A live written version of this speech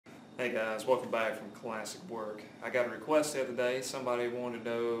Hey guys, welcome back from Classic Work. I got a request the other day. Somebody wanted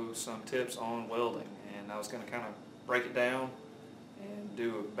to know some tips on welding, and I was going to kind of break it down and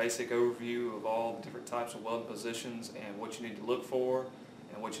do a basic overview of all the different types of welding positions and what you need to look for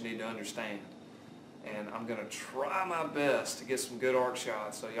and what you need to understand. And I'm going to try my best to get some good arc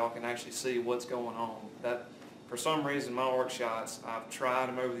shots so y'all can actually see what's going on. That, for some reason, my arc shots, I've tried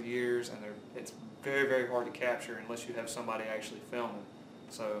them over the years, and it's very, very hard to capture unless you have somebody actually filming.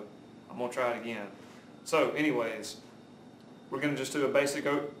 So I'm going to try it again. So anyways, we're going to just do a basic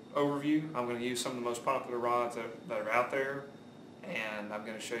overview. I'm going to use some of the most popular rods that are out there, and I'm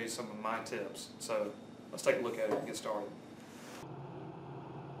going to show you some of my tips. So let's take a look at it and get started.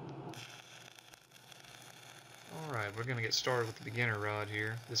 Alright, we're going to get started with the beginner rod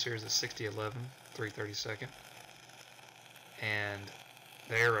here. This here is a 6011 3/32. And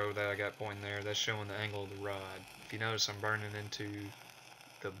the arrow that I got pointing there, that's showing the angle of the rod. If you notice, I'm burning into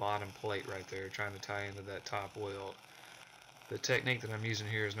the bottom plate right there, trying to tie into that top weld. The technique that I'm using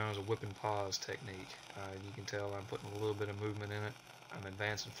here is known as a whip and pause technique. You can tell I'm putting a little bit of movement in it. I'm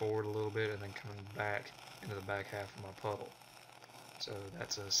advancing forward a little bit and then coming back into the back half of my puddle. So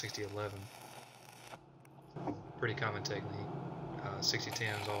that's a 6011. Pretty common technique.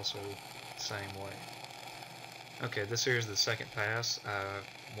 6010 is also the same way. Okay, this here is the second pass. I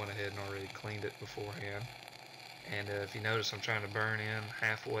went ahead and already cleaned it beforehand. And if you notice, I'm trying to burn in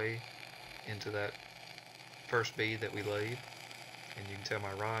halfway into that first bead that we laid. And you can tell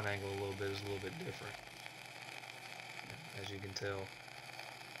my rod angle a little bit is a little bit different, as you can tell.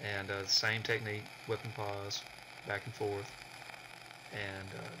 And same technique, whip and pause, back and forth. And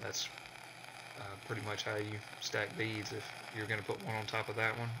that's pretty much how you stack beads. If you're going to put one on top of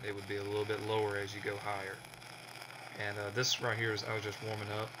that one, it would be a little bit lower as you go higher. And this right here is, I was just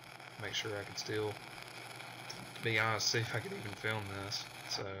warming up, make sure I could still, to be honest, see if I could even film this.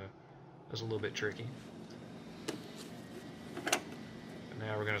 So it was a little bit tricky. And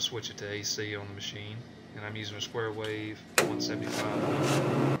now we're going to switch it to AC on the machine, and I'm using a square wave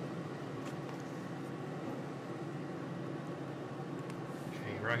 175.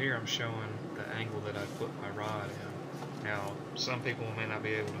 Okay, right here I'm showing the angle that I put my rod in. Now, some people may not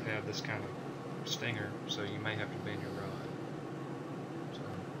be able to have this kind of stinger, so you may have to bend your rod. So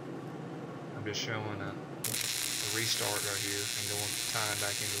I'm just showing a restart right here and tying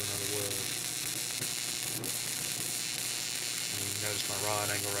back into another weld. And you can notice my rod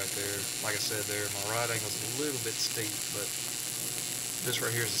angle right there. Like I said there, my rod angle is a little bit steep, but this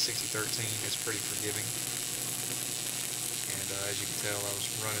right here is a 6013. It's pretty forgiving. And as you can tell, I was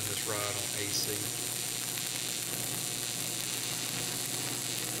running this rod on AC.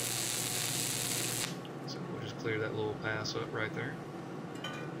 Clear that little pass up right there,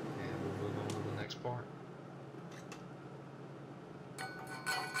 and we'll move on to the next part.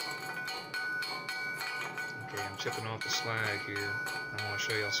 Okay, I'm chipping off the slag here. I want to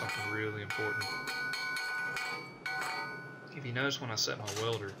show y'all something really important. If you notice, when I set my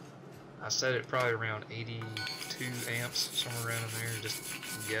welder, I set it probably around 82 amps, somewhere around in there, just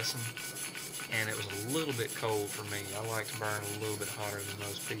guessing, and it was a little bit cold for me. I like to burn a little bit hotter than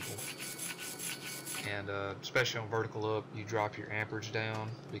most people. And especially on vertical up, you drop your amperage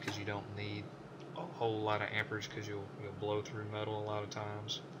down because you don't need a whole lot of amperage because you'll blow through metal a lot of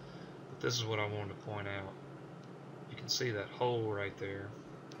times. But this is what I wanted to point out. You can see that hole right there.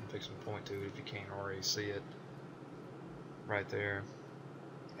 I'm fixing to point to it if you can't already see it. Right there.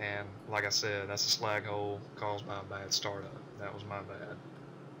 And like I said, that's a slag hole caused by a bad startup. That was my bad.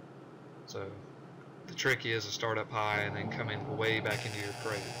 So the trick is to start up high and then come in way back into your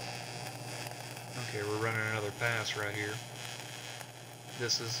crater. Okay, we're running another pass right here.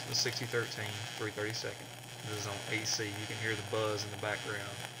 This is a 6013 3/32. This is on AC. You can hear the buzz in the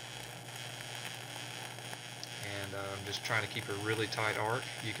background. And I'm just trying to keep a really tight arc.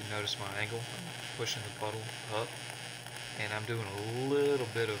 You can notice my angle. I'm pushing the puddle up. And I'm doing a little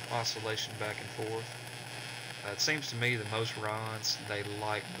bit of oscillation back and forth. It seems to me that most rods, they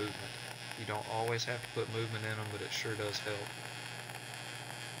like movement. You don't always have to put movement in them, but it sure does help.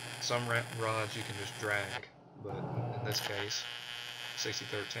 Some rods you can just drag, but in this case,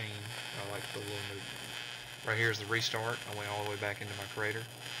 6013, I like to put a little movement. Right here is the restart. I went all the way back into my crater.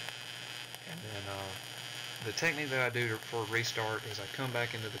 And then the technique that I do for a restart is I come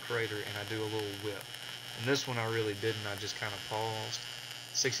back into the crater and I do a little whip. And this one I really didn't, I just kind of paused.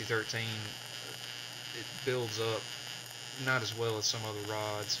 6013, it builds up not as well as some other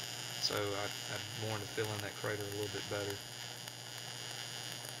rods, so I wanted to fill in that crater a little bit better.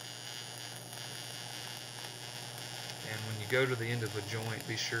 And when you go to the end of a joint,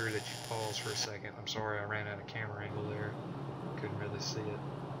 be sure that you pause for a second. I'm sorry I ran out of camera angle there. Couldn't really see it.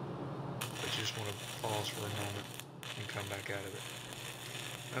 but you just want to pause for a moment and come back out of it.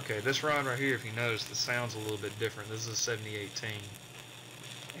 Okay, this rod right here, if you notice, the sound's a little bit different. This is a 7018,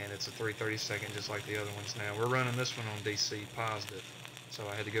 and it's a 3/32, just like the other ones. Now, we're running this one on DC positive, so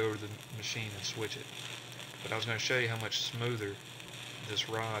I had to go over to the machine and switch it. But I was going to show you how much smoother this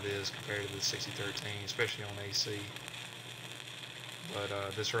rod is compared to the 6013, especially on AC.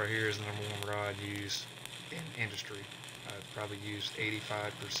 But this right here is the #1 rod used in industry. I've probably used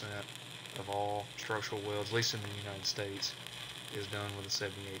 85% of all structural welds, at least in the United States, is done with a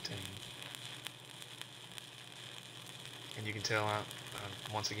 7018. And you can tell,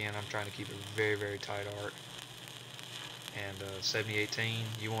 once again, I'm trying to keep a very, very tight arc. And 7018,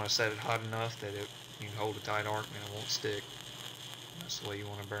 you want to set it hot enough that you can hold a tight arc and it won't stick. That's the way you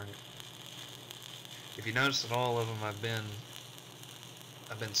want to burn it. If you notice that all of them, I've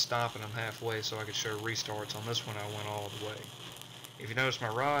been stopping them halfway so I could show restarts. On this one, I went all the way. If you notice, my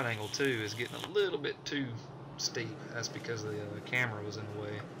rod angle too is getting a little bit too steep. That's because the camera was in the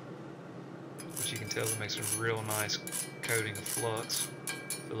way. But you can tell it makes a real nice coating of flux.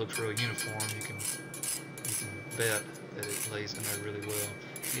 If it looks real uniform, you can bet that it lays in there really well.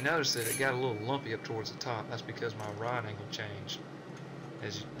 If you notice that it got a little lumpy up towards the top, that's because my rod angle changed.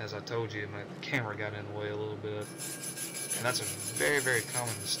 As I told you, the camera got in the way a little bit. And that's a very, very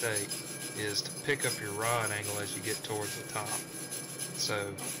common mistake, is to pick up your rod angle as you get towards the top.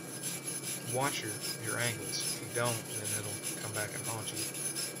 So watch your angles. If you don't, then it'll come back and haunt you.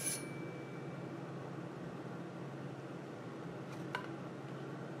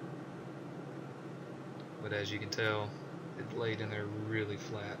 But as you can tell, it laid in there really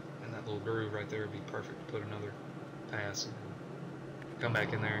flat, and that little groove right there would be perfect to put another pass in. Come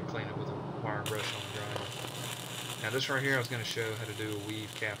back in there and clean it with a wire brush on the grinder. Now this right here, I was going to show how to do a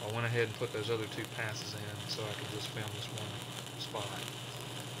weave cap. I went ahead and put those other two passes in so I could just film this one spot.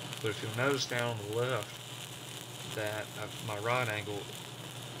 But if you'll notice down on the left that my rod angle,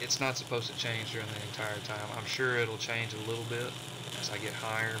 it's not supposed to change during the entire time. I'm sure it'll change a little bit as I get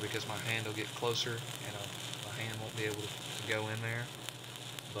higher because my hand will get closer and my hand won't be able to go in there.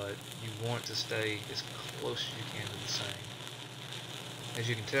 But you want it to stay as close as you can to the same. As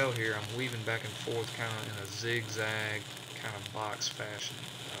you can tell here, I'm weaving back and forth kind of in a zigzag kind of box fashion.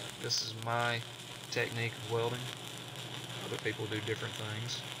 This is my technique of welding. Other people do different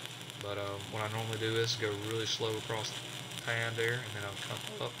things. But what I normally do is go really slow across the pad there, and then I'll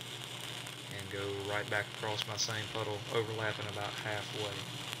come up and go right back across my same puddle, overlapping about halfway.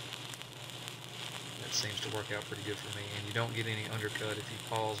 That seems to work out pretty good for me, and you don't get any undercut if you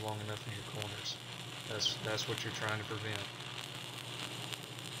pause long enough in your corners. That's what you're trying to prevent.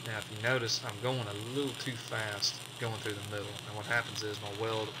 Now if you notice, I'm going a little too fast going through the middle, and what happens is my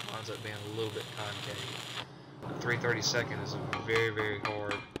weld winds up being a little bit concave. A 3/32 is a very, very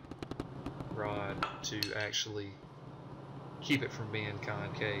hard rod to actually keep it from being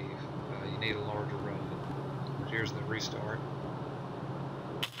concave. You need a larger rod. Here's the restart.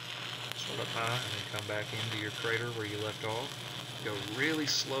 Start up high and then come back into your crater where you left off. Go really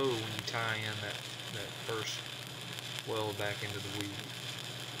slow when you tie in that first weld back into the weave.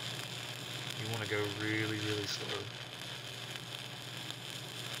 You want to go really, really slow.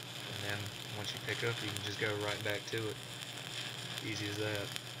 And then once you pick up, you can just go right back to it. Easy as that.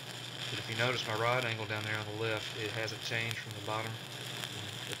 But if you notice my rod angle down there on the left, it hasn't changed from the bottom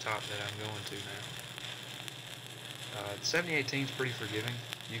to the top that I'm going to now. 7018 is pretty forgiving.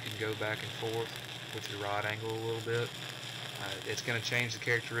 You can go back and forth with your rod angle a little bit. It's going to change the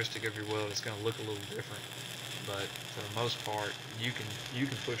characteristic of your weld. It's going to look a little different. But for the most part, you can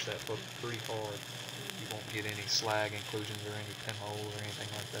push that puddle pretty hard. You won't get any slag inclusions or any pinhole or anything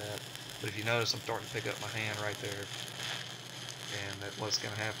like that. But if you notice, I'm starting to pick up my hand right there. And what's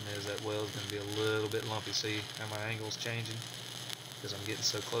going to happen is that weld's going to be a little bit lumpy. See how my angle's changing? Because I'm getting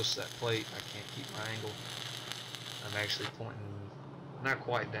so close to that plate, I can't keep my angle. I'm actually pointing, not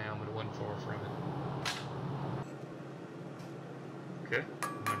quite down, but it wasn't far from it. Okay,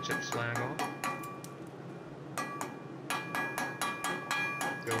 I'm going to chip the slag off.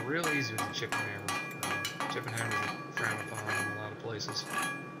 Go real easy with the chipping hammer. Chipping hammers are frowned upon in a lot of places.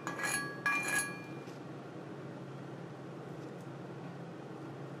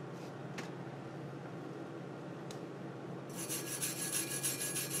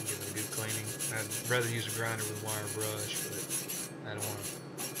 Give it a good cleaning. I'd rather use a grinder with a wire brush, but I don't want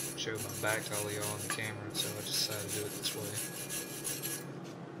to show my back to all of y'all on the camera, so I just decided to do it this way.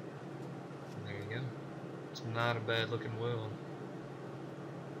 And there you go. It's not a bad looking weld.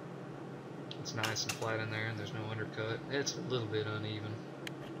 It's nice and flat in there, and there's no undercut. It's a little bit uneven.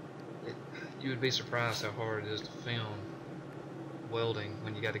 You would be surprised how hard it is to film welding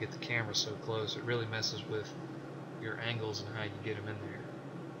when you got to get the camera so close. It really messes with your angles and how you get them in there.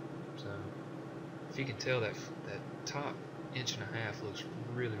 So if you can tell, that top 1.5 inches looks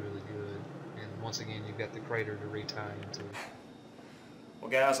really good. And once again, you've got the crater to retie into. Well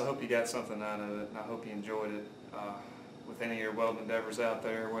guys, I hope you got something out of it, and I hope you enjoyed it. With any of your welding endeavors out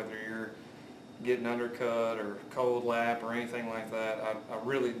there, whether you're getting undercut or cold lap or anything like that, I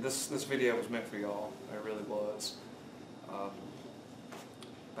really, this video was meant for y'all. It really was.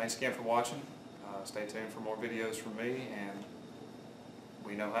 Thanks again for watching. Stay tuned for more videos from me, and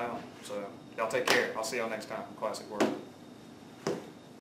we know how. So y'all take care. I'll see y'all next time from Classic World.